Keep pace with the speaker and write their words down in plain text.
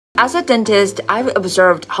As a dentist, I've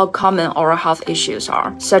observed how common oral health issues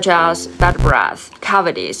are, such as bad breath,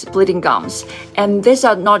 cavities, bleeding gums. And these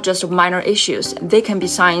are not just minor issues, they can be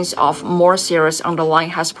signs of more serious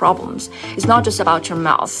underlying health problems. It's not just about your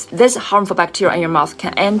mouth. This harmful bacteria in your mouth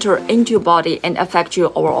can enter into your body and affect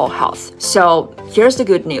your overall health. So here's the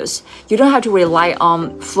good news. You don't have to rely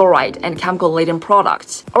on fluoride and chemical-laden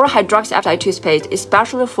products. Our hydroxyapatite toothpaste is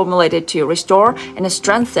specially formulated to restore and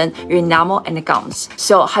strengthen your enamel and gums.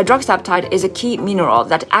 So hydroxyapatite is a key mineral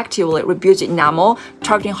that actively rebuilds enamel,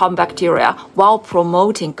 targeting harmful bacteria while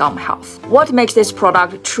promoting gum health. What makes this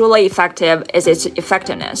product truly effective is its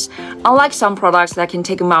effectiveness. Unlike some products that can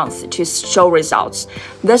take months to show results,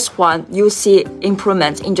 this one you'll see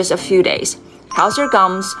improvements in just a few days. Healthier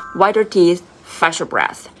gums, whiter teeth, fresher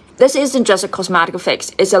breath. This isn't just a cosmetic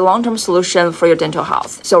fix, it's a long-term solution for your dental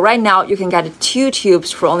health. So right now, you can get 2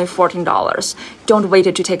 tubes for only $14. Don't wait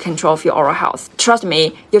to take control of your oral health. Trust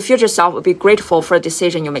me, your future self will be grateful for the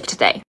decision you make today.